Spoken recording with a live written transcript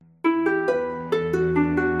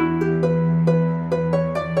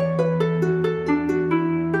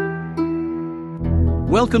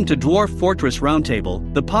Welcome to Dwarf Fortress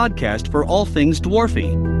Roundtable, the podcast for all things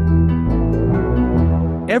dwarfy.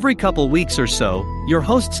 Every couple weeks or so, your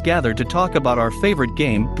hosts gather to talk about our favorite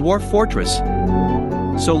game, Dwarf Fortress.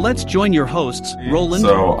 So let's join your hosts, Roland.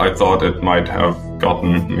 So I thought it might have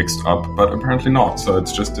gotten mixed up, but apparently not. So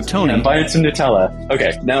it's just Tony. I'm buying some Nutella.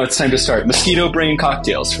 Okay, now it's time to start. Mosquito brain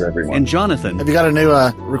cocktails for everyone. And Jonathan. Have you got a new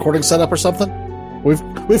recording setup or something? We've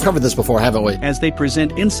covered this before, haven't we? As they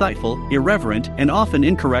present insightful, irreverent, and often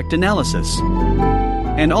incorrect analysis.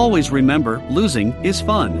 And always remember, losing is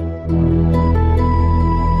fun.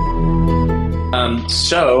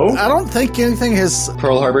 So I don't think anything has...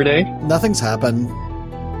 Pearl Harbor Day? Nothing's happened.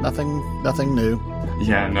 Nothing new.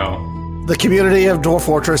 Yeah, no. The community of Dwarf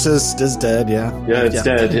Fortress is dead, yeah. Yeah, it's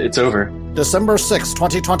dead. It's over. December 6th,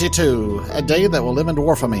 2022. A day that will live in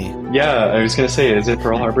Dwarfamy. Yeah, I was going to say, is it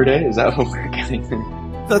Pearl Harbor Day? Is that what we're getting?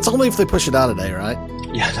 That's only if they push it out a day, right?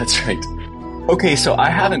 Yeah, that's right. Okay, so I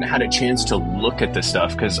haven't had a chance to look at this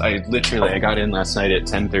stuff because I got in last night at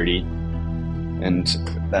 10:30,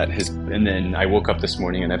 and then I woke up this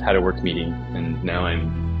morning and I've had a work meeting, and now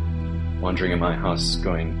I'm wandering in my house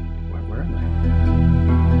going, where am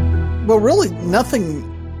I? Well, really, nothing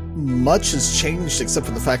much has changed except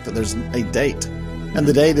for the fact that there's a date, and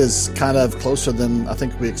the date is kind of closer than I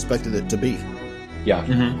think we expected it to be. Yeah,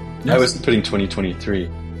 Mm-hmm. I was putting 2023.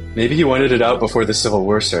 Maybe he wanted it out before the Civil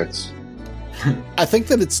War starts. I think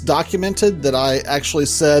that it's documented that I actually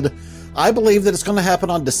said, I believe that it's going to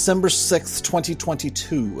happen on December 6th,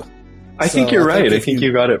 2022. I think you're right. I think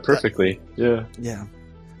you got it perfectly. Yeah. Yeah.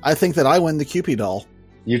 I think that I win the Kewpie doll.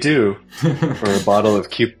 You do. For a bottle of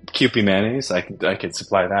Kewpie mayonnaise, I could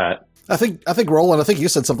supply that. I think Roland, I think you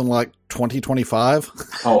said something like 2025.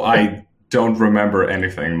 Oh, I don't remember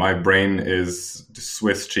anything. My brain is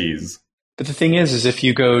Swiss cheese. But the thing is if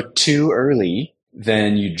you go too early,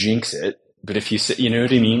 then you jinx it. But if you say, you know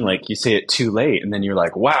what I mean? Like you say it too late and then you're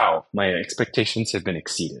like, wow, my expectations have been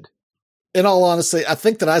exceeded. In all honesty, I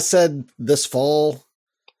think that I said this fall.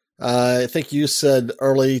 I think you said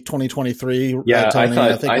early 2023. Yeah, Tony.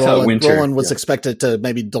 I thought winter. Roland was expected to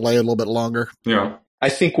maybe delay a little bit longer. Yeah. I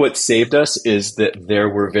think what saved us is that there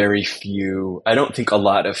were very few. I don't think a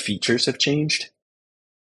lot of features have changed.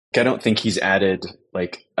 I don't think he's added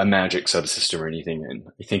like a magic subsystem or anything in.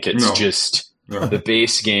 I think it's just the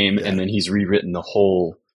base game, and then he's rewritten the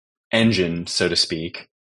whole engine, so to speak.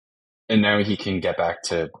 And now he can get back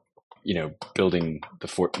to, building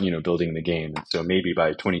building the game. So maybe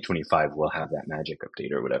by 2025 we'll have that magic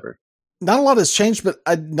update or whatever. Not a lot has changed, but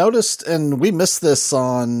I noticed, and we missed this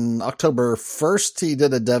on October 1st, he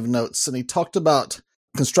did a dev notes, and he talked about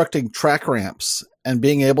constructing track ramps and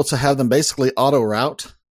being able to have them basically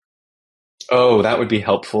auto-route. Oh, that would be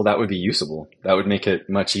helpful. That would be usable. That would make it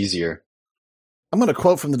much easier. I'm going to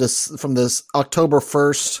quote from this October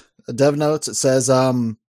 1st dev notes. It says,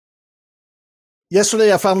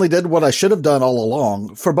 yesterday I finally did what I should have done all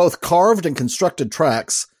along. For both carved and constructed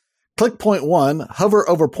tracks, click point 1, hover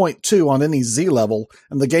over point 2 on any Z level,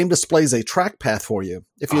 and the game displays a track path for you.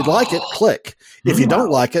 If you'd like it, click. If you don't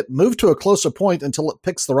like it, move to a closer point until it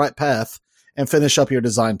picks the right path and finish up your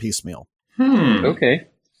design piecemeal. Okay.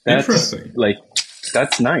 That's interesting.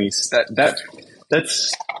 That's nice.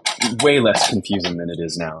 That's way less confusing than it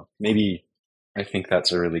is now. Maybe I think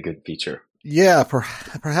that's a really good feature. Yeah,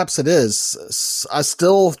 perhaps it is. I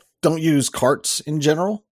still don't use carts in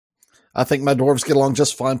general. I think my dwarves get along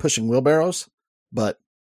just fine pushing wheelbarrows, but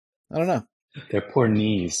I don't know. Their poor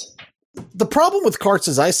knees. The problem with carts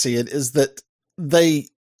as I see it is that they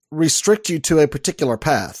restrict you to a particular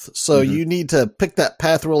path. So you need to pick that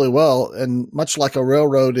path really well. And much like a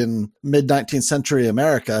railroad in mid-19th century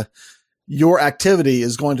America, your activity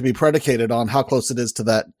is going to be predicated on how close it is to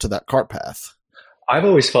that cart path. I've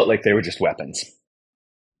always felt like they were just weapons.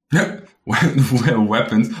 Well,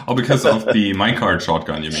 weapons. Oh, because of the minecart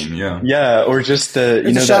shotgun, you mean? Yeah. Yeah, or just the...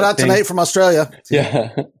 It's a shout out to Nate from Australia.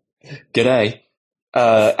 Yeah. G'day.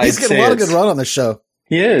 He's getting a lot of good run on this show.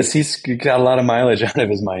 He is. He's got a lot of mileage out of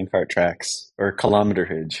his minecart tracks, or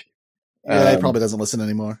kilometerage. Yeah, he probably doesn't listen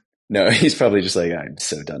anymore. No, he's probably just like, I'm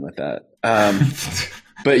so done with that.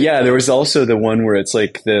 But yeah, there was also the one where it's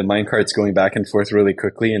like the minecart's going back and forth really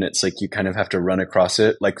quickly, and it's like you kind of have to run across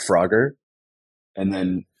it like Frogger, and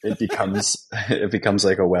then it becomes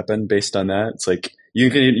like a weapon based on that. It's like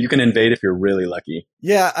you can invade if you're really lucky.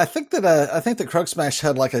 Yeah, I think that Krug Smash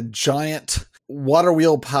had like a giant water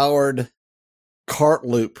wheel powered cart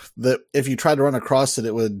loop that if you tried to run across it,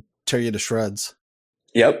 it would tear you to shreds.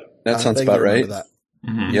 Yep, that sounds about right. That.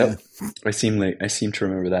 Mm-hmm. Yep, yeah. I seem to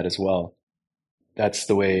remember that as well. That's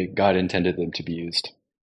the way God intended them to be used.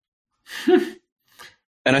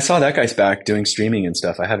 And I saw that guy's back doing streaming and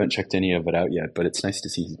stuff. I haven't checked any of it out yet, but it's nice to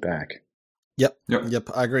see he's back. Yep.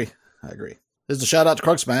 I agree. There's a shout out to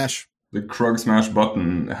Krug Smash. The Krug Smash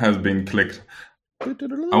button has been clicked.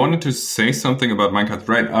 I wanted to say something about Minecraft.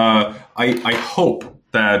 Right. I hope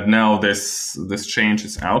that now this change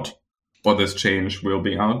is out, or this change will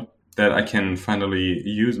be out, that I can finally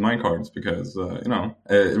use minecarts, because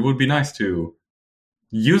it would be nice to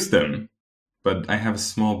use them, but I have a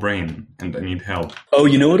small brain and I need help. Oh,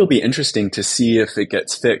 it'll be interesting to see if it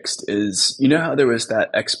gets fixed is, how there was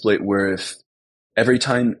that exploit where if every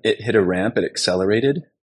time it hit a ramp, it accelerated?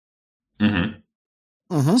 Mm-hmm.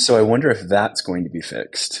 Mm-hmm. So I wonder if that's going to be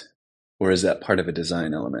fixed, or is that part of a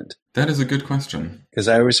design element? That is a good question. Because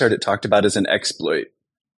I always heard it talked about as an exploit.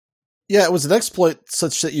 Yeah, it was an exploit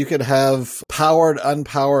such that you could have powered,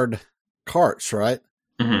 unpowered carts, right?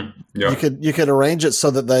 Mm-hmm. Yeah. You could arrange it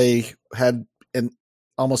so that they had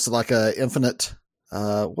almost like a infinite.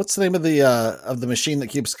 What's the name of the machine that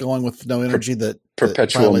keeps going with no energy?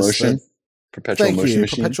 Perpetual motion. Perpetual motion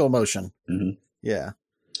machine. Perpetual motion. Mm-hmm. Yeah.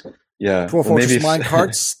 Yeah. Dwarf Fortress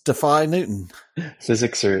minecarts defy Newton.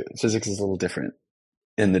 Physics is a little different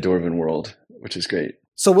in the Dwarven world, which is great.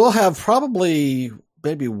 So we'll have probably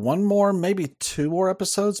maybe one more, maybe two more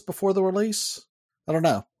episodes before the release. I don't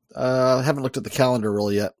know. I haven't looked at the calendar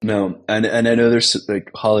really yet. No, and I know there's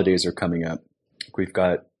holidays are coming up. We've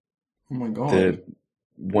got oh my god,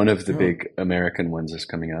 one of the big American ones is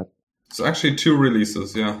coming up. It's actually 2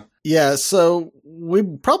 releases, yeah. Yeah, so we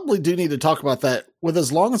probably do need to talk about that. With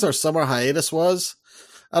as long as our summer hiatus was,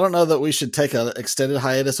 I don't know that we should take an extended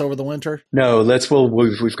hiatus over the winter. No,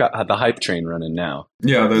 we've got the hype train running now.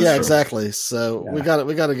 Yeah, that's true. Exactly. So we got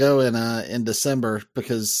to go in December,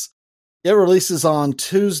 because it releases on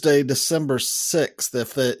Tuesday, December 6th.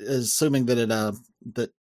 Assuming that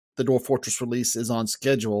that the Dwarf Fortress release is on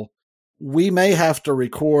schedule, we may have to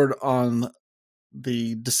record on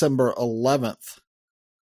the December 11th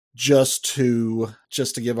just to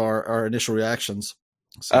give our initial reactions.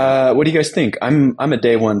 So, what do you guys think? I'm a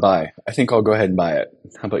day one buy. I think I'll go ahead and buy it.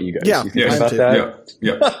 How about you guys? Yeah, you think about that?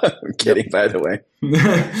 Yeah. I'm kidding, by the way.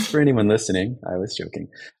 For anyone listening, I was joking.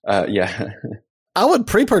 Yeah. I would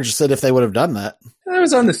pre-purchase it if they would have done that. I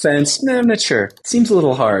was on the fence. No, I'm not sure. Seems a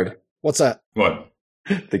little hard. What's that? What?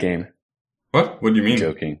 The game. What? What do you mean?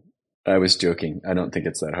 Joking. I was joking. I don't think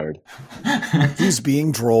it's that hard. He's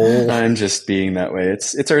being droll. I'm just being that way.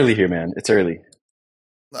 It's early here, man. It's early.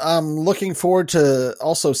 I'm looking forward to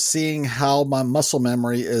also seeing how my muscle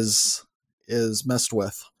memory is messed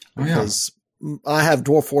with. Oh, yeah. Because I have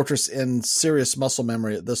Dwarf Fortress in serious muscle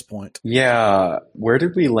memory at this point. Yeah. Where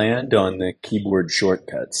did we land on the keyboard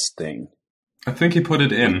shortcuts thing? I think he put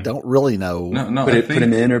it in. I don't really know. No. Put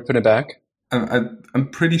him in or put it back? I'm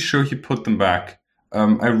pretty sure he put them back.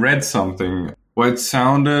 I read something where it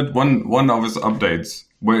sounded, one of his updates,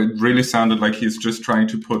 where it really sounded like he's just trying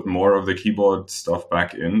to put more of the keyboard stuff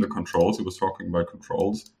back in, the controls. He was talking about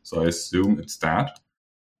controls, so I assume it's that.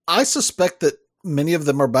 I suspect that many of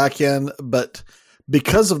them are back in, but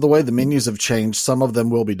because of the way the menus have changed, some of them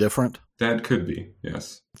will be different. That could be,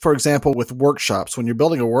 yes. For example, with workshops, when you're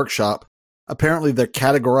building a workshop, apparently they're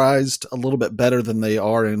categorized a little bit better than they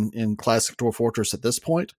are in classic Dwarf Fortress at this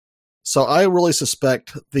point. So I really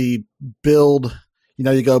suspect the build,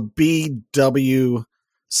 you go BWC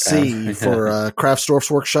for Craftsdorf's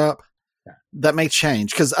Workshop. That may change,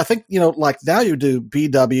 because I think, like now you do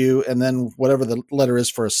BW and then whatever the letter is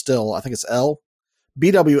for a still. I think it's L.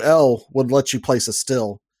 BWL would let you place a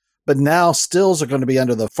still, but now stills are going to be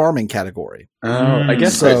under the farming category. Oh, I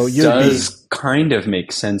guess so. That does kind of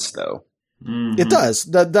make sense, though. Mm-hmm. It does.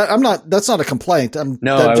 That's not a complaint. I'm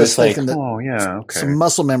just thinking that some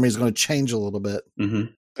muscle memory is going to change a little bit. Mm-hmm.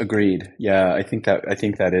 Agreed. Yeah, I think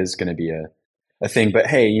that is going to be a thing. But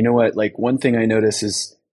hey, you know what? Like, one thing I notice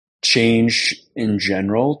is change in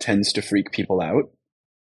general tends to freak people out.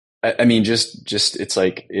 I mean, just it's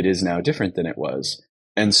like it is now different than it was,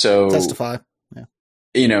 and so testify.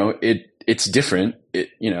 Yeah. It's different.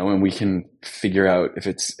 And we can figure out if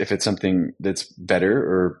it's something that's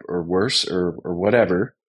better or worse or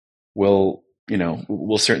whatever. We'll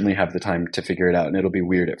certainly have the time to figure it out, and it'll be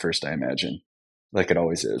weird at first, I imagine, like it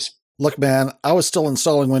always is. Look, man, I was still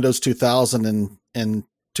installing Windows 2000 in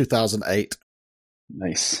 2008.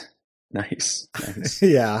 Nice.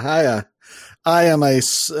 Yeah, I am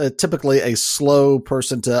typically a slow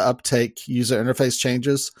person to uptake user interface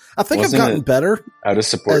changes. I think I've gotten better out of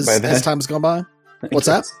support by then as time's gone by. What's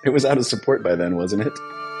that? It was out of support by then, wasn't it?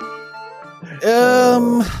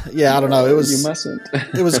 Yeah, I don't know. It was. You mustn't.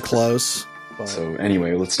 It was close. But. So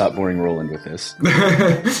anyway, let's stop boring Roland with this.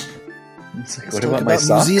 It's like, Let's what talk about my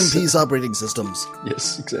socks? Museum Peace operating systems.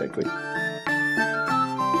 Yes, exactly.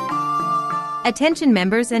 Attention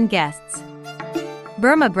members and guests.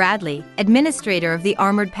 Burma Bradley, administrator of the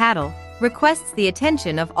Armored Paddle, requests the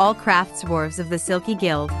attention of all crafts dwarves of the Silky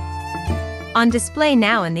Guild. On display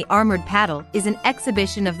now in the Armored Paddle is an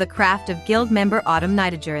exhibition of the craft of Guild member Autumn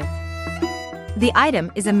Nightagerith. The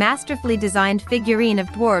item is a masterfully designed figurine of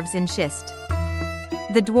dwarves in schist.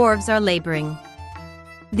 The dwarves are laboring.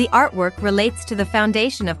 The artwork relates to the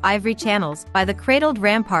foundation of Ivory Channels by the cradled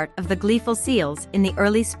rampart of the Gleeful Seals in the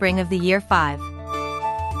early spring of the year 5.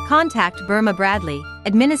 Contact Burma Bradley,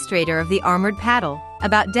 administrator of the Armored Paddle,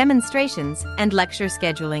 about demonstrations and lecture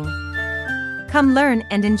scheduling. Come learn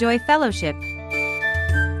and enjoy fellowship.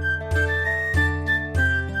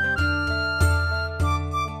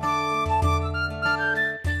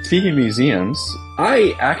 Speaking of museums,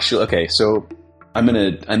 so I'm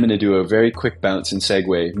gonna do a very quick bounce and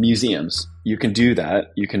segue. Museums. You can do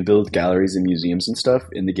that. You can build galleries and museums and stuff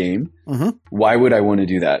in the game. Mm-hmm. Why would I want to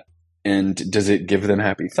do that? And does it give them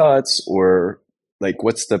happy thoughts, or like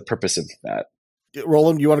what's the purpose of that?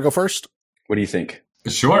 Roland, you want to go first? What do you think?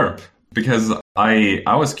 Sure, because I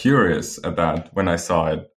was curious at that when I saw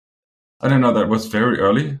it. I don't know, that was very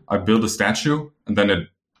early. I built a statue, and then it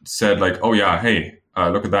said like, oh yeah, hey,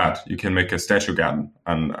 look at that. You can make a statue garden.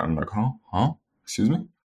 And I'm like, huh? Excuse me?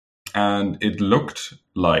 And it looked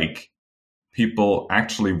like people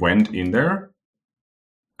actually went in there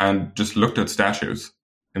and just looked at statues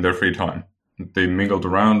in their free time. They mingled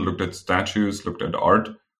around, looked at statues, looked at art.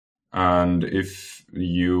 And if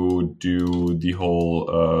you do the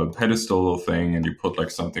whole pedestal thing and you put like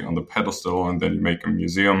something on the pedestal and then you make a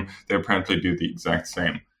museum, they apparently do the exact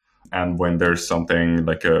same. And when there's something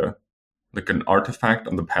like an artifact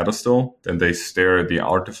on the pedestal, then they stare at the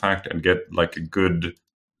artifact and get like a good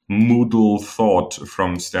moodle thought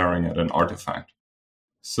from staring at an artifact.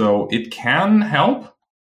 So it can help,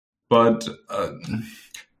 but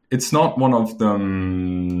it's not one of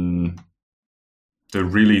the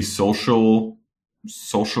really social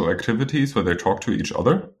activities where they talk to each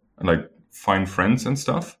other and like find friends and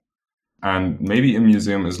stuff. And maybe a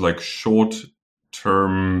museum is like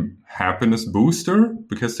short-term happiness booster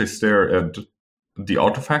because they stare at the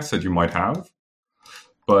artifacts that you might have.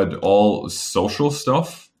 But all social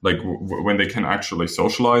stuff, like when they can actually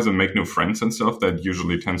socialize and make new friends and stuff, that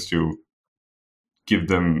usually tends to give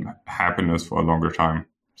them happiness for a longer time.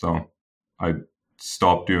 So I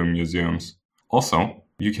stopped doing museums. Also,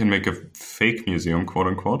 you can make a fake museum, quote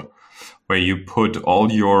unquote, where you put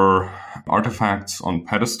all your artifacts on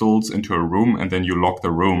pedestals into a room and then you lock the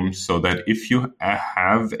room so that if you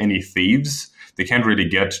have any thieves, they can't really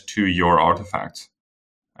get to your artifacts.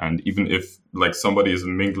 And even if like somebody is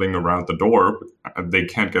mingling around the door, they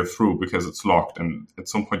can't get through because it's locked. And at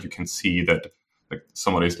some point you can see that like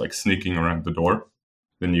somebody's like sneaking around the door.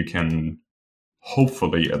 Then you can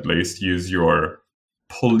hopefully at least use your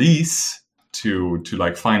police to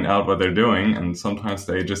like find out what they're doing. And sometimes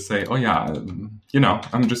they just say, oh yeah,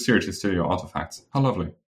 I'm just here to steal your artifacts. How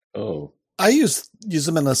lovely. Oh, I use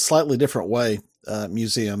them in a slightly different way,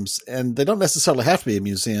 museums, and they don't necessarily have to be a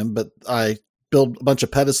museum, but I build a bunch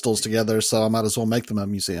of pedestals together, so I might as well make them a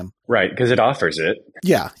museum. right, because it offers it.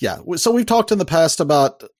 Yeah. So we've talked in the past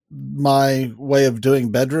about my way of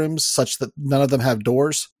doing bedrooms such that none of them have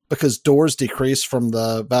doors, because doors decrease from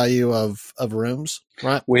the value of rooms,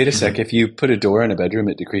 right? Wait a sec. If you put a door in a bedroom,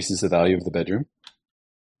 it decreases the value of the bedroom?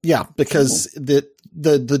 Yeah, because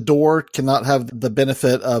the door cannot have the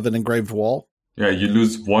benefit of an engraved wall. Yeah, you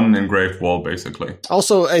lose one engraved wall, basically.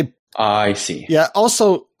 Also, I see. Yeah.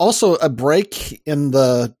 Also a break in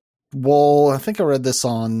the wall. I think I read this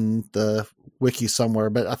on the wiki somewhere,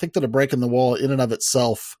 but I think that a break in the wall in and of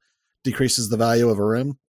itself decreases the value of a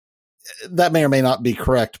room. That may or may not be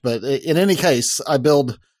correct, but in any case, I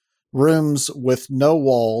build rooms with no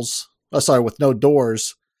walls, with no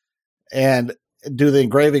doors, and do the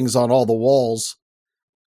engravings on all the walls.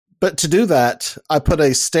 But to do that, I put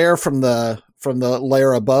a stair from the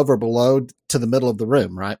layer above or below to the middle of the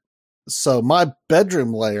room, right? So my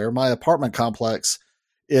bedroom layer, my apartment complex,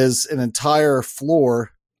 is an entire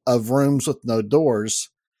floor of rooms with no doors,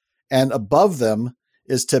 and above them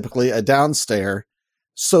is typically a downstair.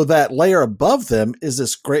 So that layer above them is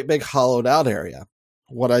this great big hollowed out area.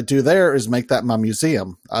 What I do there is make that my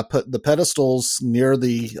museum. I put the pedestals near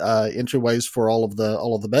the entryways for all of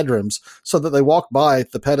the bedrooms so that they walk by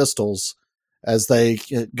the pedestals as they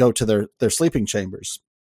go to their sleeping chambers.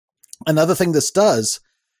 Another thing this does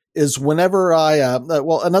is whenever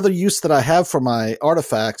another use that I have for my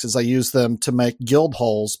artifacts is I use them to make guild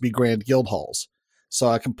halls be grand guild halls. so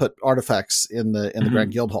I can put artifacts in the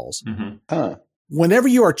Grand Guild halls. Mm-hmm. Huh. Whenever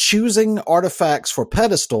you are choosing artifacts for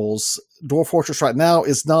pedestals, Dwarf Fortress right now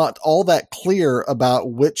is not all that clear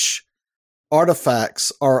about which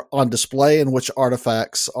artifacts are on display and which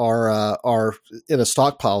artifacts are in a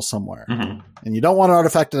stockpile somewhere. Mm-hmm. And you don't want an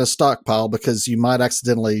artifact in a stockpile because you might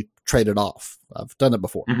accidentally trade it off. I've done it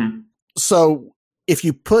before. Mm-hmm. So if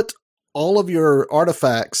you put all of your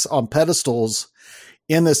artifacts on pedestals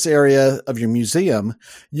in this area of your museum,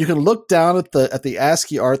 you can look down at the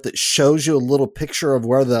ASCII art that shows you a little picture of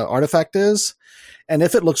where the artifact is. And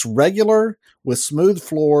if it looks regular with smooth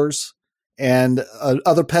floors and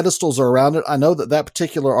other pedestals are around it, I know that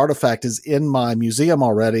particular artifact is in my museum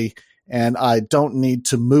already, and I don't need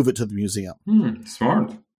to move it to the museum.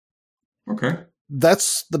 Smart. Okay.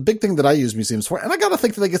 That's the big thing that I use museums for. And I got to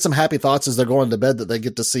think that they get some happy thoughts as they're going to bed that they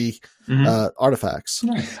get to see artifacts.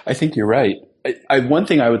 Nice. I think you're right. One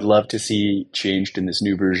thing I would love to see changed in this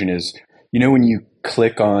new version is, when you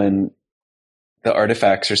click on the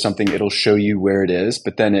artifacts or something, it'll show you where it is,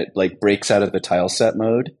 but then it breaks out of the tile set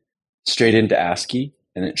mode straight into ASCII,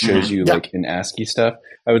 and it shows you in ASCII stuff.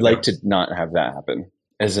 I would like to not have that happen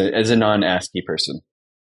as a non-ASCII person.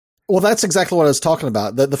 Well, that's exactly what I was talking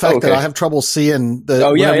about. The fact that I have trouble seeing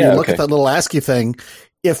whenever you look at that little ASCII thing,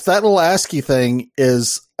 if that little ASCII thing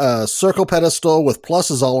is a circle pedestal with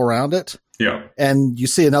pluses all around it, and you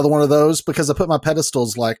see another one of those, because I put my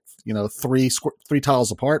pedestals three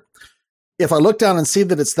tiles apart. If I look down and see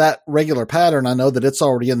that it's that regular pattern, I know that it's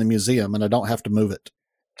already in the museum and I don't have to move it.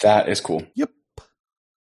 That is cool. Yep.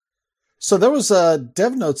 So there was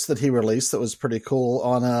dev notes that he released that was pretty cool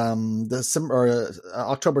on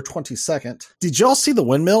October 22nd. Did y'all see the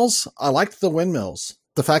windmills? I liked the windmills.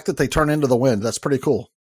 The fact that they turn into the wind, that's pretty cool.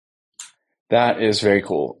 That is very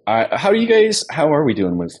cool. How are we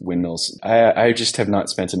doing with windmills? I just have not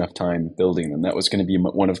spent enough time building them. That was going to be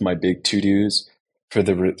one of my big to-dos for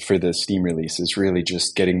the Steam release, is really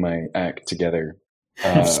just getting my act together.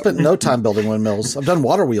 I've spent no time building windmills. I've done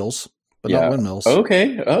water wheels, but not windmills.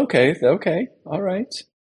 Okay. All right.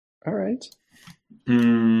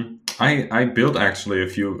 I built actually a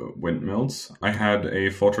few windmills. I had a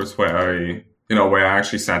fortress where I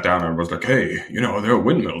actually sat down and was like, hey, there are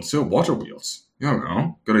windmills, there are water wheels.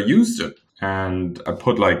 Gotta use it. And I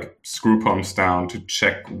put screw pumps down to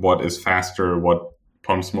check what is faster, what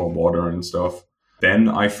pumps more water and stuff. Then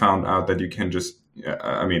I found out that you can just,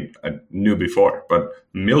 I knew before, but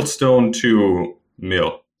millstone to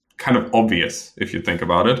mill. Kind of obvious if you think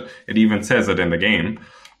about it. It even says it in the game.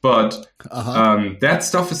 But that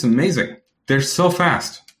stuff is amazing. They're so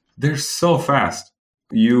fast.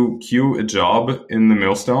 You queue a job in the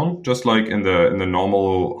millstone, just like in the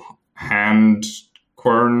normal hand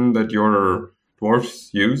quern that your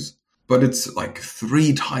dwarves use. But it's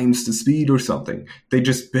 3 times the speed or something. They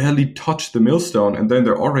just barely touch the millstone and then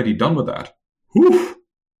they're already done with that. Whew!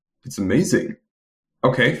 It's amazing.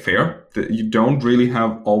 Okay, fair. You don't really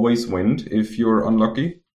have always wind if you're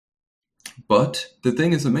unlucky. But the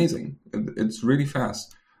thing is amazing. It's really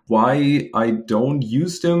fast. Why I don't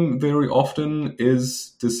use them very often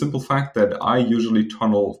is the simple fact that I usually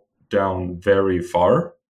tunnel down very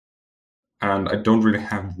far. And I don't really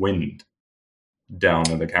have wind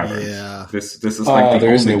down in the cavern. Yeah. This is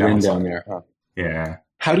there's no wind downside. down there. Huh? Yeah.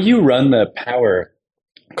 How do you run the power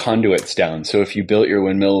conduits down? So if you built your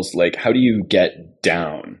windmills, how do you get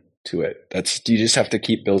down to it? Do you just have to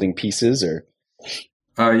keep building pieces, or?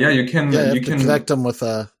 You can. Yeah, you can connect them with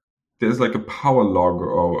There's a power log,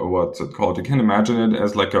 or what's it called? You can imagine it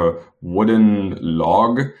as a wooden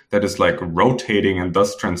log that is rotating and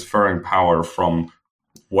thus transferring power from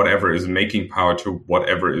whatever is making power to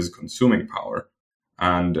whatever is consuming power.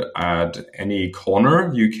 And at any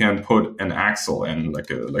corner, you can put an axle in, like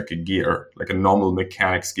a gear, like a normal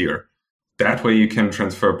mechanics gear. That way you can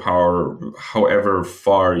transfer power however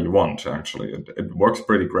far you want, actually. It works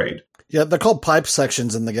pretty great. Yeah, they're called pipe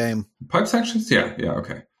sections in the game. Pipe sections? Yeah,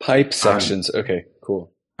 okay. Pipe sections, okay,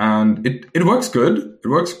 cool. And it works good. It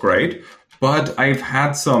works great. But I've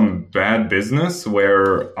had some bad business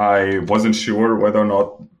where I wasn't sure whether or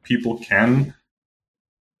not people can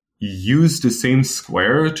use the same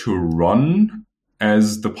square to run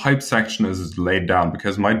as the pipe section is laid down,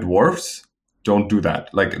 because my dwarfs don't do that.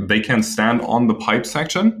 They can stand on the pipe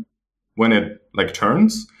section when it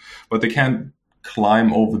turns, but they can't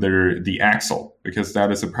climb over the axle because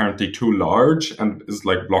that is apparently too large and is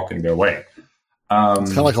blocking their way.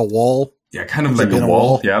 It's kind of like a wall. Yeah, kind of like a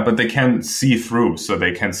wall. Yeah, but they can see through, so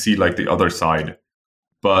they can see the other side.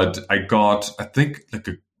 But I got, I think,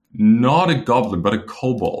 not a goblin, but a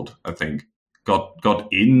kobold, I think, got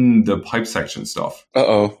in the pipe section stuff.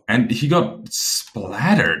 And he got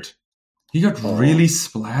splattered. He got really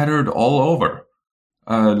splattered all over.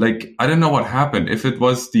 Like, I don't know what happened. If it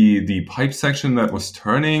was the pipe section that was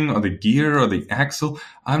turning, or the gear, or the axle,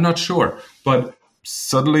 I'm not sure. But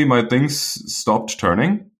suddenly my things stopped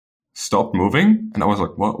turning, stopped moving, and I was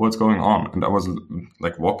like, what's going on? And I was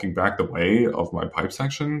like walking back the way of my pipe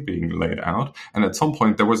section being laid out. And at some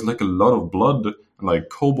point there was like a lot of blood, and like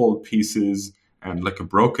cobalt pieces, and like a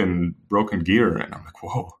broken gear. And I'm like,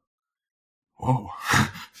 whoa.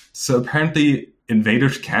 So apparently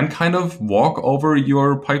invaders can kind of walk over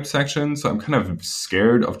your pipe section. So I'm kind of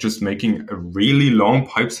scared of just making a really long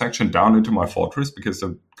pipe section down into my fortress, because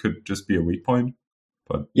there could just be a weak point.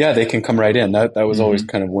 But yeah, they can come right in. That was always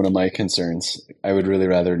kind of one of my concerns. I would really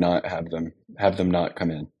rather not have them not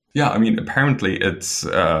come in. Yeah, I mean, apparently it's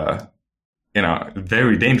very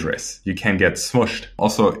dangerous. You can get smushed.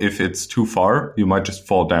 Also, if it's too far, you might just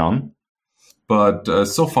fall down. But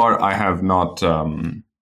so far, I have not.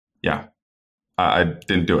 I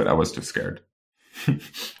didn't do it. I was too scared.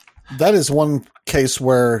 That is one case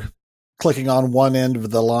where clicking on one end of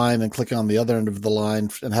the line and clicking on the other end of the line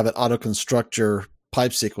and have it auto-construct your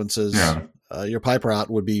pipe sequences, your pipe route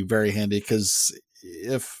would be very handy, because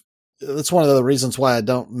if that's one of the reasons why I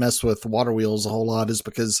don't mess with water wheels a whole lot, is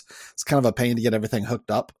because it's kind of a pain to get everything hooked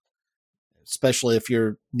up, especially if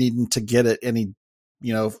you're needing to get it any,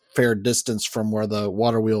 fair distance from where the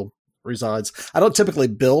water wheel resides. I don't typically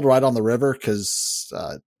build right on the river, because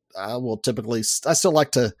I still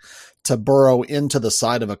like to burrow into the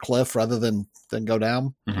side of a cliff rather than go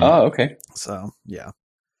down. Mm-hmm. Oh, okay. So, yeah.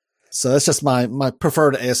 So that's just my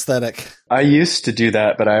preferred aesthetic. I used to do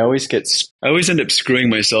that, but I always end up screwing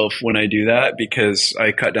myself when I do that, because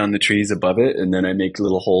I cut down the trees above it and then I make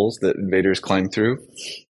little holes that invaders climb through.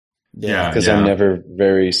 Yeah. Because I'm never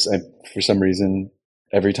for some reason,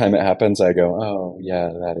 every time it happens, I go, oh yeah,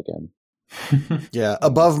 that again. Yeah.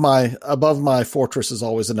 Above my fortress is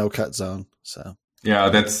always a no-cut zone. So yeah,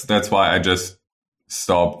 that's why I just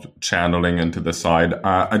stopped channeling into the side.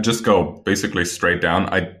 I just go basically straight down.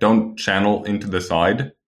 I don't channel into the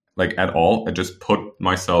side like at all. I just put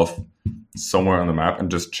myself somewhere on the map and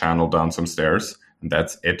just channel down some stairs, and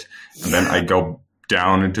that's it. And then I go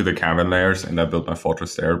down into the cavern layers and I build my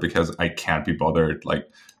fortress there, because I can't be bothered like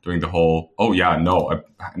doing the whole, I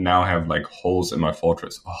now have like holes in my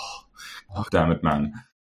fortress. Oh damn it, man.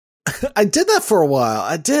 I did that for a while.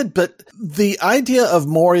 I did, but the idea of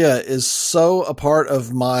Moria is so a part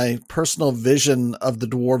of my personal vision of the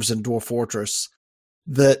dwarves in Dwarf Fortress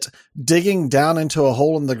that digging down into a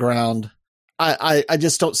hole in the ground, I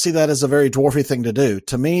just don't see that as a very dwarfy thing to do.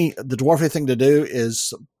 To me, the dwarfy thing to do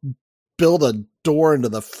is build a door into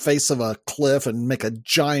the face of a cliff and make a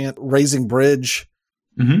giant raising bridge.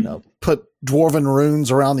 Mm-hmm. Put dwarven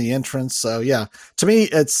runes around the entrance. So yeah, to me,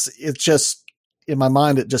 it's just, in my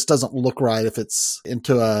mind, it just doesn't look right if it's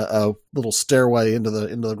into a little stairway into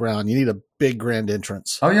the ground. You need a big grand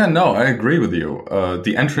entrance. Oh yeah, no, I agree with you.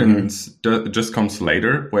 The entrance just comes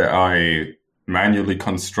later, where I manually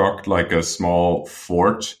construct like a small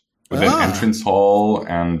fort with an entrance hall,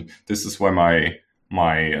 and this is where my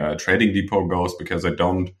trading depot goes, because I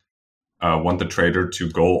don't want the trader to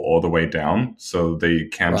go all the way down, so they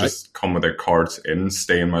can just come with their carts in,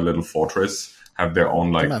 stay in my little fortress, have their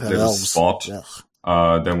own like little spot.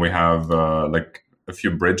 Yeah. Then we have like a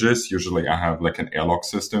few bridges. Usually I have like an airlock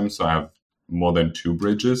system, so I have more than 2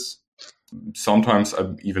 bridges. Sometimes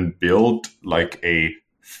I even build like a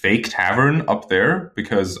fake tavern up there,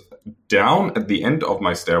 because down at the end of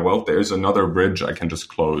my stairwell there is another bridge I can just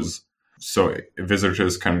close, so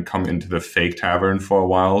visitors can come into the fake tavern for a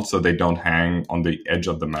while, so they don't hang on the edge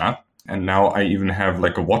of the map. And now I even have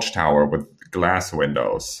like a watchtower with glass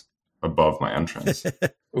windows above my entrance.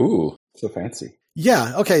 Ooh, so fancy.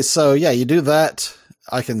 Yeah. Okay. So yeah, you do that.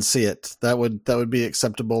 I can see it. That would be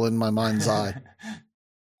acceptable in my mind's eye.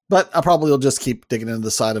 But I probably will just keep digging into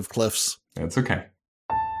the side of cliffs. That's okay.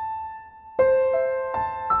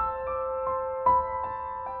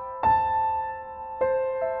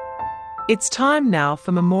 It's time now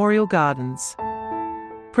for Memorial Gardens.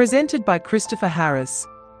 Presented by Christopher Harris,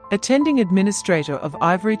 attending administrator of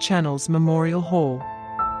Ivory Channel's Memorial Hall.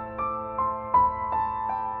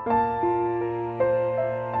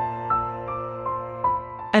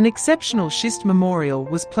 An exceptional schist memorial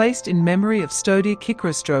was placed in memory of Stodia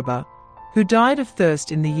Kikrostroba, who died of thirst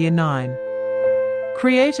in the year 9.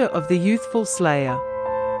 Creator of the youthful slayer.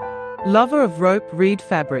 Lover of rope reed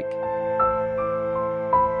fabric.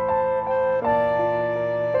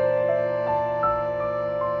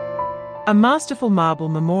 A masterful marble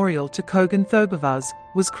memorial to Kogan Thobavaz,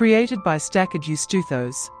 was created by Stakid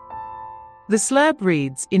Eusthuthos. The slab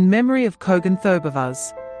reads, "In memory of Kogan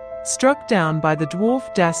Thobavaz, struck down by the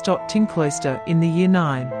dwarf Dastot Tinkloster in the year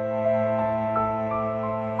 9.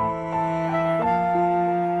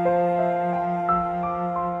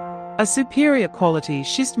 A superior quality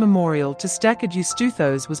schist memorial to Stakid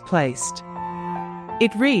Eusthuthos was placed.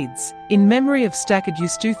 It reads, "In memory of Stakid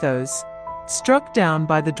Eusthuthos, struck down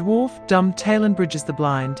by the dwarf Dum Talon Bridges the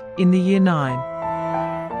Blind in the year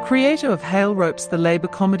 9. Creator of Hail Ropes, the Labour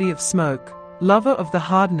Comedy of Smoke, lover of the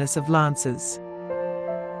hardness of lances."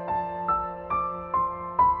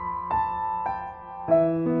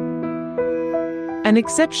 An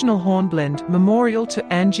exceptional hornblende memorial to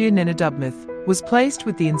Angier Nenadubmith was placed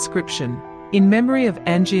with the inscription, "In memory of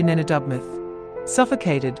Angier Nenadubmith,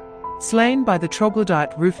 suffocated, slain by the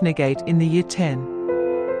troglodyte Roofnegate in the year 10.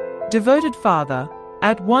 Devoted father,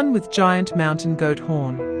 at one with giant mountain goat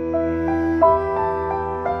horn."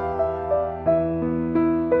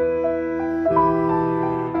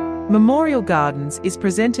 Memorial Gardens is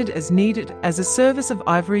presented as needed as a service of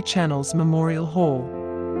Ivory Channel's Memorial Hall.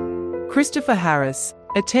 Christopher Harris,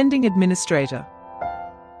 attending administrator.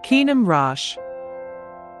 Keenum Rash.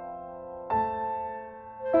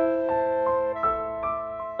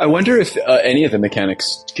 I wonder if any of the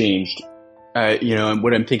mechanics changed.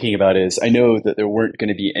 What I'm thinking about is, I know that there weren't going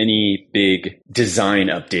to be any big design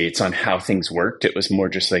updates on how things worked. It was more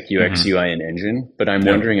just like UX, UI, and engine. But I'm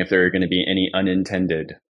wondering if there are going to be any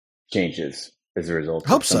unintended changes as a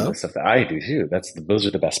result of some of the stuff that I do too. Those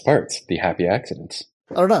are the best parts, the happy accidents.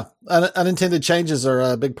 I don't know. Unintended changes are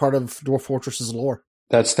a big part of Dwarf Fortress's lore.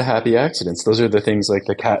 That's the happy accidents. Those are the things like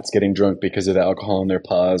the cats getting drunk because of the alcohol in their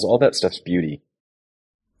paws. All that stuff's beauty.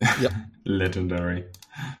 Yep. Legendary.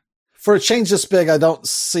 For a change this big, I don't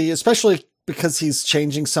see, especially because he's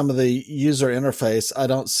changing some of the user interface, I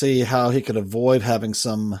don't see how he could avoid having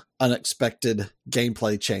some unexpected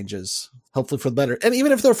gameplay changes. Hopefully for the better. And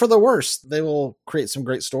even if they're for the worse, they will create some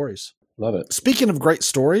great stories. Love it. Speaking of great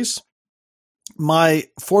stories, my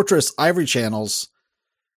Fortress Ivory Channels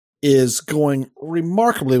is going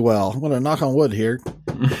remarkably well. I'm going to knock on wood here,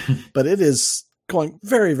 but it is going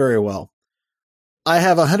very, very well. I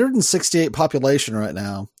have 168 population right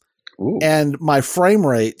now. Ooh. And my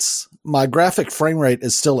graphic frame rate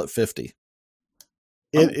is still at 50.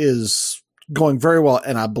 It is going very well.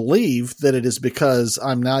 And I believe that it is because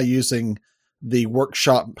I'm now using the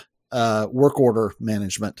workshop work order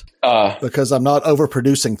management because I'm not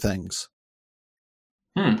overproducing things.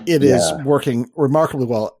 It is working remarkably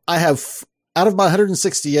well. I have, out of my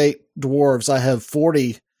 168 dwarves, I have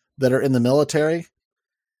 40 that are in the military.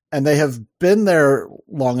 And they have been there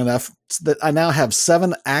long enough that I now have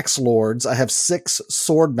 7 axe lords. I have 6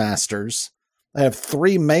 sword masters. I have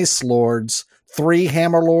 3 mace lords, 3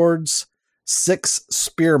 hammer lords, 6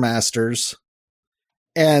 spear masters.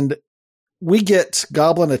 And we get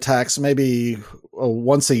goblin attacks maybe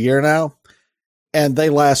once a year now. And they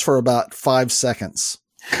last for about 5 seconds.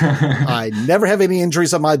 I never have any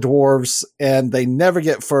injuries on my dwarves, and they never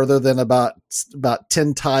get further than about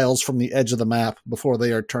 10 tiles from the edge of the map before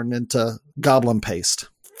they are turned into goblin paste.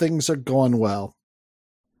 Things are going well.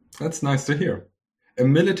 That's nice to hear. A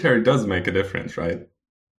military does make a difference, right?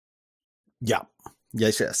 Yeah.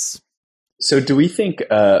 Yes. So do we think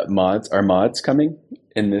are mods coming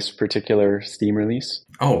in this particular Steam release?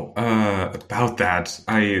 Oh, about that.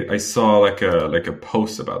 I saw like a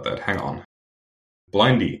post about that. Hang on.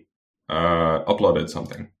 Blindy uploaded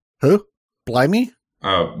something. Who? Blimey?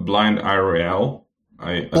 Blind IRL.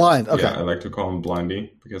 Blind, okay. Yeah, I like to call him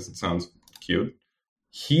Blindy because it sounds cute.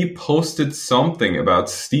 He posted something about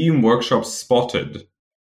Steam Workshop Spotted.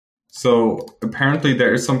 So apparently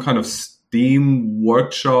there is some kind of Steam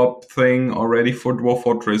Workshop thing already for Dwarf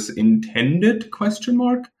Fortress intended, ?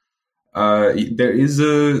 There is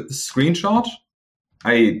a screenshot.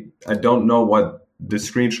 I don't know what the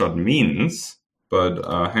screenshot means. But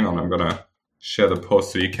hang on, I'm gonna share the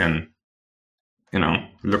post so you can,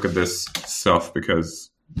 look at this stuff because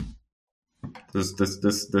this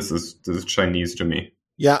is Chinese to me.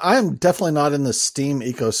 Yeah, I am definitely not in the Steam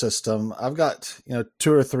ecosystem. I've got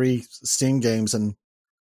 2 or 3 Steam games, and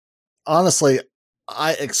honestly,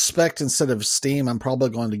 I expect instead of Steam, I'm probably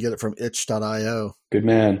going to get it from itch.io. Good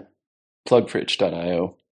man. Plug for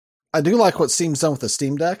itch.io. I do like what Steam's done with the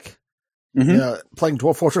Steam Deck. Mm-hmm. Playing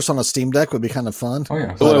Dwarf Fortress on a Steam Deck would be kind of fun. Oh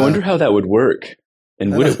yeah. I wonder how that would work,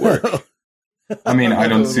 and would it work? I mean, I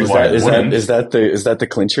don't see why. Is that the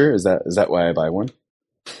clincher? Is that why I buy one?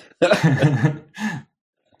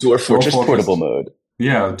 Dwarf Fortress portable mode.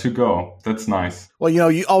 Yeah, to go. That's nice. Well,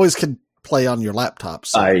 you always could play on your laptop.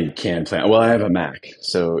 So. I can play. Well, I have a Mac,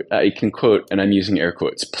 so I can quote, and I'm using air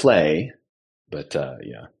quotes, play. But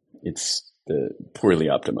yeah, it's poorly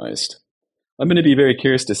optimized. I'm going to be very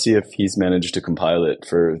curious to see if he's managed to compile it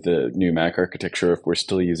for the new Mac architecture, if we're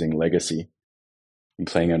still using legacy and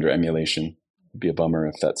playing under emulation. It'd be a bummer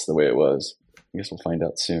if that's the way it was. I guess we'll find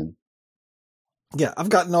out soon. Yeah, I've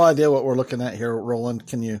got no idea what we're looking at here, Roland.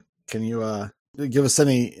 Can you give us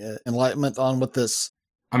any enlightenment on what this?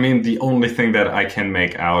 I mean, the only thing that I can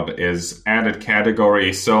make out is added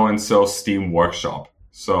category so-and-so Steam Workshop.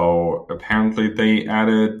 So apparently they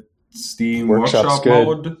added Steam Workshop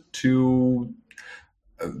mode to...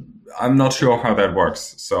 I'm not sure how that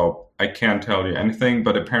works, so I can't tell you anything,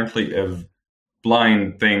 but apparently if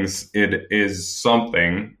Blind thinks it is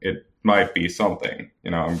something, it might be something.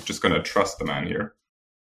 I'm just going to trust the man here.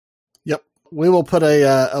 Yep. We will put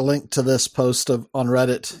a link to this post on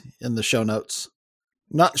Reddit in the show notes.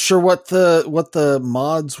 Not sure what the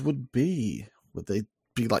mods would be. Would they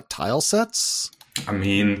be like tile sets? I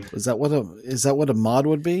mean, is that what a mod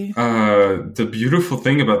would be? The beautiful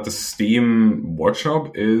thing about the Steam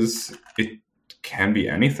Workshop is it can be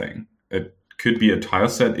anything. It could be a tile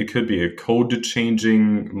set. It could be a code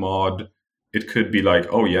changing mod. It could be like,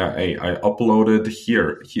 oh yeah, hey, I uploaded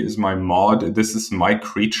here. Here's my mod. This is my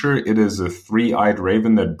creature. It is a 3-eyed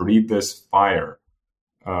raven that breathes fire.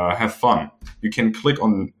 Have fun. You can click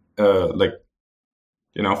on favor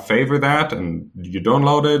that, and you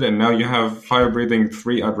download it, and now you have fire-breathing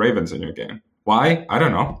 3-eyed ravens in your game. Why? I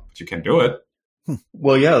don't know, but you can do it.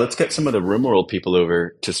 Well, yeah, let's get some of the RimWorld people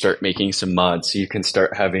over to start making some mods so you can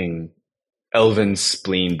start having elven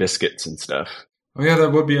spleen biscuits and stuff. Oh yeah,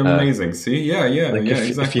 that would be amazing. See? Yeah,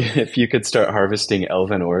 exactly. If you could start harvesting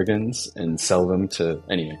elven organs and sell them to...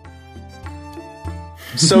 Anyway.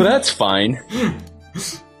 So that's fine.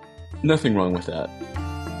 Nothing wrong with that.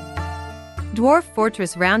 Dwarf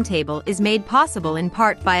Fortress Roundtable is made possible in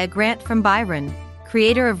part by a grant from Byron,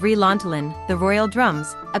 creator of Relontalin, the Royal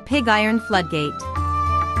Drums, a pig iron floodgate.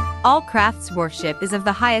 All Crafts Dwarfship is of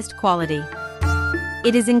the highest quality.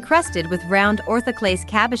 It is encrusted with round orthoclase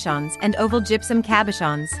cabochons and oval gypsum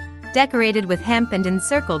cabochons, decorated with hemp and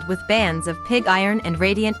encircled with bands of pig iron and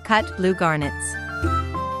radiant cut blue garnets.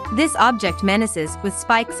 This object menaces with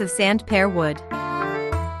spikes of sand pear wood.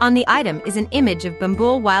 On the item is an image of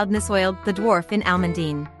Bambul Wildnissoiled the dwarf in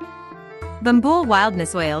Almandine. Bambul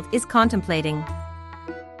Wildnissoiled is contemplating.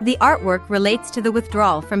 The artwork relates to the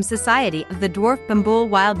withdrawal from society of the dwarf Bambul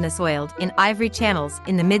Wildnissoiled in Ivory Channels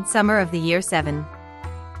in the midsummer of the year 7.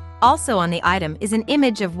 Also on the item is an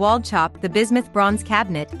image of Waldchop the bismuth bronze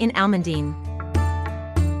cabinet in Almandine.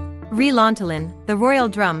 Relontalin, the Royal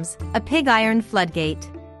Drums, a pig iron floodgate.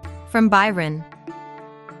 From Byron.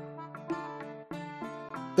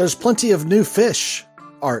 There's plenty of new fish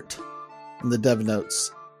art in the dev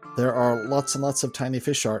notes. There are lots and lots of tiny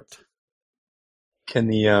fish art. Can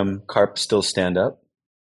the carp still stand up?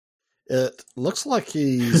 It looks like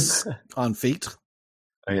he's on feet.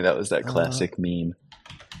 I mean, that was that classic meme.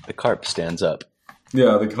 The carp stands up.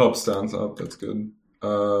 Yeah, the carp stands up. That's good.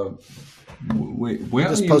 Wait, where I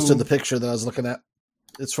just posted the picture that I was looking at.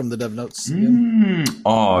 It's from the dev notes.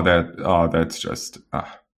 That's just...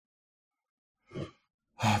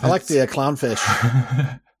 I like the clownfish.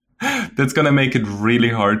 That's going to make it really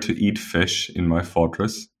hard to eat fish in my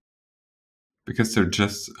fortress. Because they're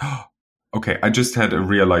just... Okay, I just had a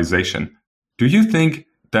realization. Do you think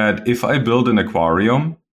that if I build an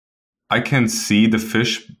aquarium, I can see the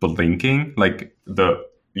fish blinking? Like,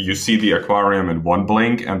 you see the aquarium in one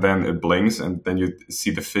blink, and then it blinks, and then you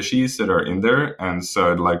see the fishies that are in there. And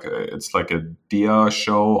so it's like a dia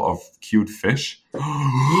show of cute fish.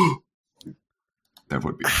 That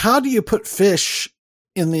would be. How do you put fish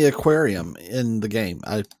in the aquarium in the game?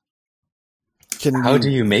 How do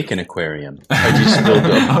you make an aquarium? I just build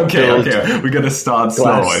Okay. We got to start slow,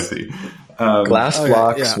 I see. Glass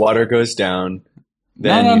blocks, water goes down,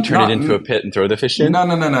 then you turn it into a pit and throw the fish in?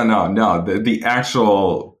 No. The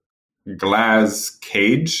actual glass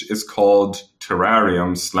cage is called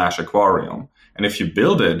terrarium/aquarium. And if you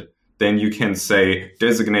build it, then you can say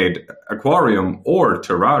designate aquarium or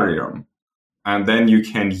terrarium. And then you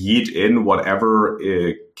can yeet in whatever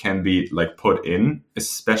it can be like put in,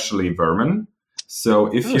 especially vermin. So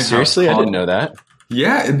if you seriously, I didn't know that.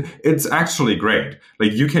 Yeah, it's actually great.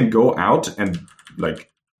 Like you can go out and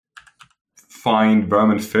like find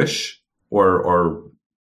vermin fish, or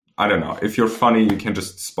I don't know. If you're funny, you can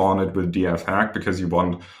just spawn it with DF hack because you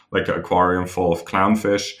want like an aquarium full of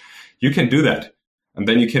clownfish. You can do that, and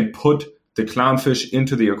then you can put the clownfish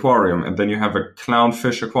into the aquarium, and then you have a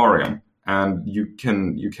clownfish aquarium. And you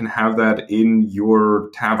can have that in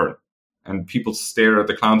your tavern. and people stare at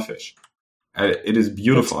the clownfish. It is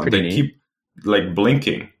beautiful. And they keep like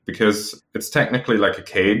blinking because it's technically like a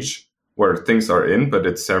cage where things are in, but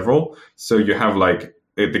it's several. So you have like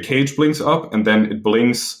the cage blinks up and then it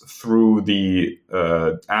blinks through the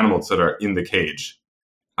animals that are in the cage.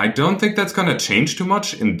 I don't think that's going to change too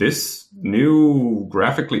much in this new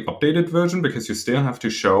graphically updated version because you still have to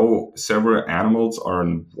show several animals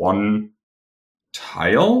on one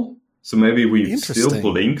tile. So maybe we still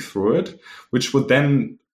blink through it, which would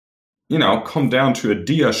then, come down to a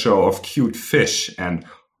dia show of cute fish and,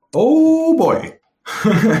 oh boy.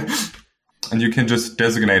 And you can just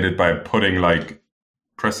designate it by pressing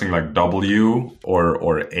W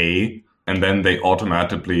or A, and then they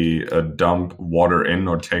automatically dump water in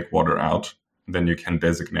or take water out. And then you can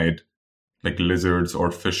designate like lizards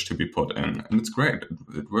or fish to be put in. And it's great.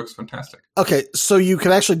 It works fantastic. Okay, so you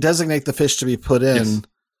can actually designate the fish to be put in. Yes.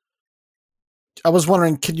 I was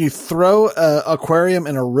wondering, can you throw an aquarium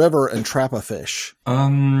in a river and trap a fish?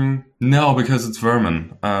 No, because it's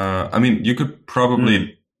vermin. You could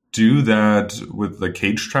probably do that with the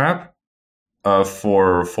cage trap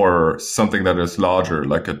for something that is larger,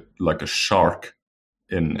 like a shark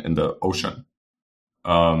in the ocean.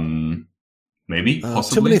 Maybe,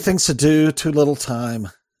 possibly. Too many things to do, too little time.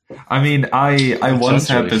 I once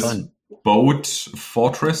had this boat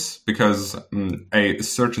fortress because a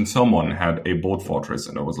certain someone had a boat fortress,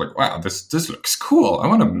 and I was like, wow, this looks cool. I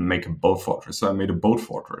want to make a boat fortress. So I made a boat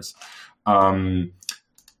fortress.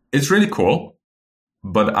 It's really cool,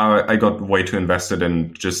 but I got way too invested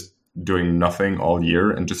in just doing nothing all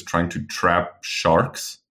year and just trying to trap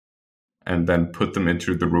sharks and then put them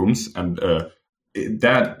into the rooms. And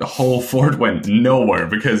that whole fort went nowhere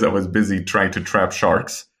because I was busy trying to trap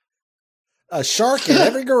sharks. A shark in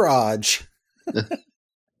every garage.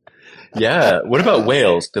 Yeah. What about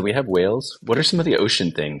whales? Do we have whales? What are some of the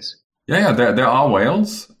ocean things? Yeah. There are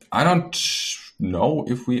whales. I don't know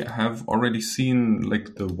if we have already seen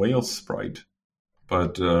like the whale sprite,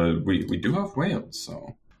 but we do have whales.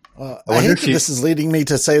 So I hate that this is leading me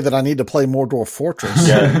to say that I need to play more Dwarf Fortress.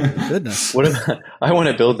 Yeah. Goodness. I want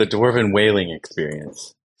to build the Dwarven whaling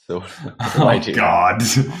experience. So God.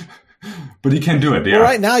 But you can do it, yeah. Well,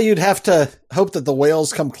 right now, you'd have to hope that the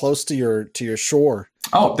whales come close to your shore.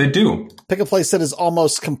 Oh, they do. Pick a place that is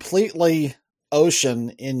almost completely ocean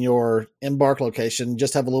in your embark location.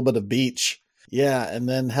 Just have a little bit of beach. Yeah, and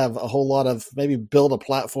then have a whole lot of, maybe build a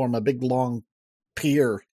platform, a big long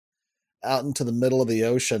pier out into the middle of the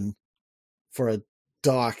ocean for a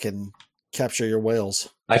dock and capture your whales.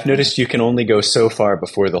 I've noticed you can only go so far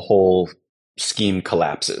before the whole scheme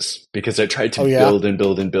collapses because I tried to build and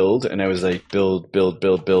build and build, and I was like build,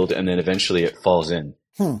 and then eventually it falls in.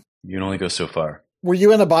 You can only go so far. Were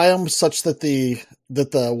you in a biome such that the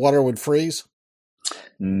water would freeze?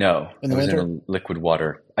 No, I was in a liquid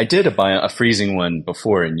water. I did a freezing one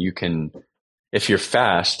before, and you can, if you're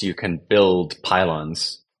fast, you can build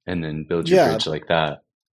pylons and then build your bridge like that.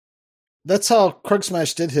 That's how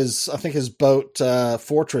Krugsmash did his boat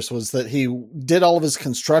fortress, was that he did all of his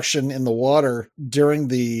construction in the water during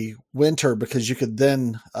the winter because you could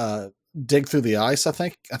then dig through the ice, I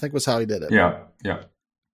think was how he did it. Yeah.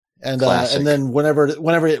 And then whenever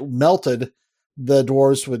it melted, the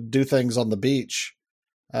dwarves would do things on the beach.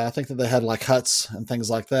 I think that they had like huts and things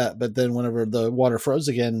like that. But then whenever the water froze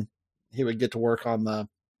again, he would get to work on the...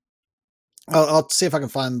 I'll see if I can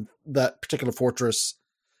find that particular fortress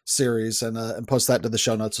series and post that to the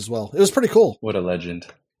show notes as well. It was pretty cool. What a legend.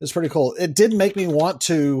 It was pretty cool. It did make me want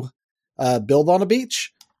to build on a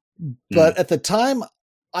beach, but at the time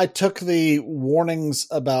I took the warnings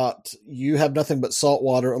about you have nothing but salt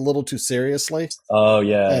water a little too seriously. Oh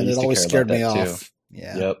yeah. And it always scared me off. Too.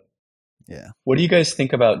 Yeah. Yep. Yeah. What do you guys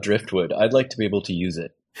think about driftwood? I'd like to be able to use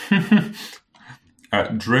it.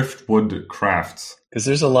 Driftwood crafts. Because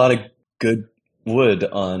there's a lot of good wood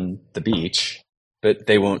on the beach, but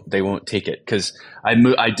they won't take it. Because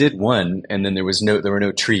I did one, and then there were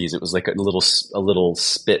no trees. It was like a little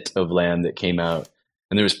spit of land that came out,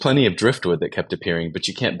 and there was plenty of driftwood that kept appearing, but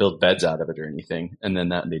you can't build beds out of it or anything. And then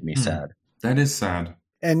that made me sad. That is sad.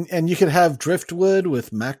 And you could have driftwood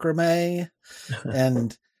with macrame,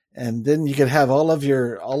 and then you could have all of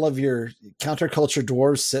your counterculture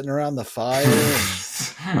dwarves sitting around the fire.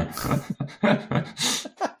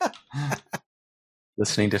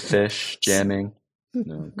 Listening to fish, jamming.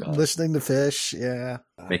 Oh, God. Listening to fish, yeah.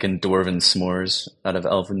 Making dwarven s'mores out of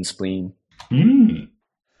elven spleen.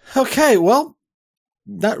 Okay, well,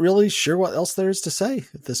 not really sure what else there is to say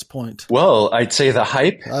at this point. Well, I'd say the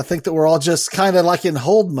hype. I think that we're all just kind of like in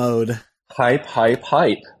hold mode. Hype.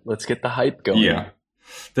 Let's get the hype going. Yeah.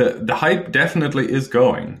 The hype definitely is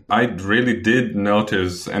going. I really did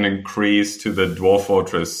notice an increase to the Dwarf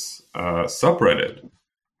Fortress subreddit.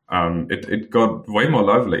 It got way more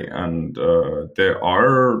lively, and there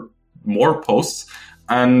are more posts.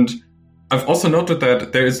 And I've also noted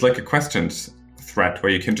that there is like a questions thread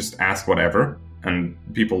where you can just ask whatever, and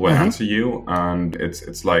people will answer you. And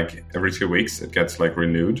it's like every 2 weeks it gets like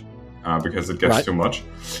renewed because it gets too much.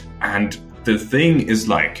 And the thing is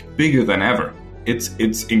like bigger than ever.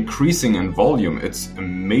 It's increasing in volume. It's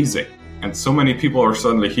amazing. And so many people are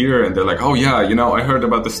suddenly here and they're like, oh yeah, I heard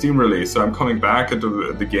about the Steam release, so I'm coming back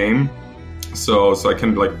into the game. So I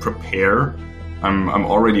can like prepare. I'm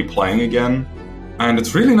already playing again. And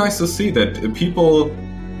it's really nice to see that people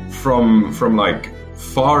from like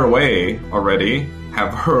far away already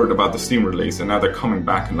have heard about the Steam release, and now they're coming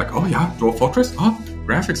back and like, oh yeah, Dwarf Fortress? Oh,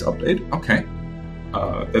 graphics update? Okay.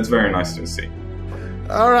 That's very nice to see.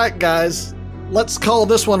 All right, guys. Let's call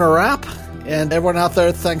this one a wrap. And everyone out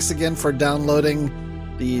there, thanks again for downloading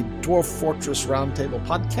the Dwarf Fortress Roundtable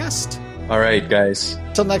podcast. All right, guys.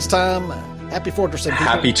 Till next time, happy fortressing.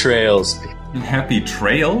 Happy trails. Happy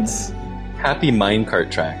trails? Happy minecart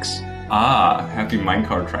tracks. Ah, happy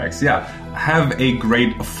minecart tracks. Yeah. Have a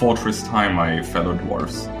great fortress time, my fellow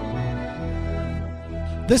dwarves.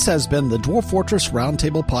 This has been the Dwarf Fortress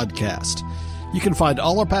Roundtable podcast. You can find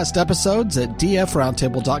all our past episodes at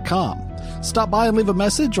dfroundtable.com. Stop by and leave a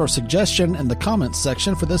message or suggestion in the comments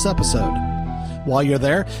section for this episode. While you're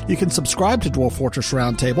there, you can subscribe to Dwarf Fortress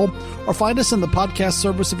Roundtable or find us in the podcast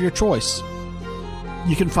service of your choice.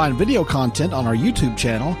 You can find video content on our YouTube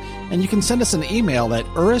channel, and you can send us an email at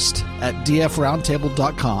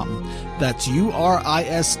urist@dfroundtable.com. That's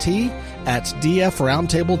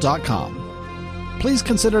urist@dfroundtable.com. Please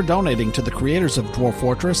consider donating to the creators of Dwarf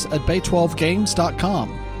Fortress at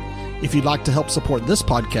bay12games.com. If you'd like to help support this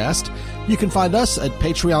podcast, you can find us at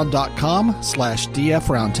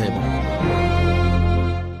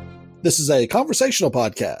patreon.com/dfroundtable. This is a conversational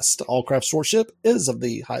podcast. All craft sportsmanship is of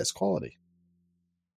the highest quality.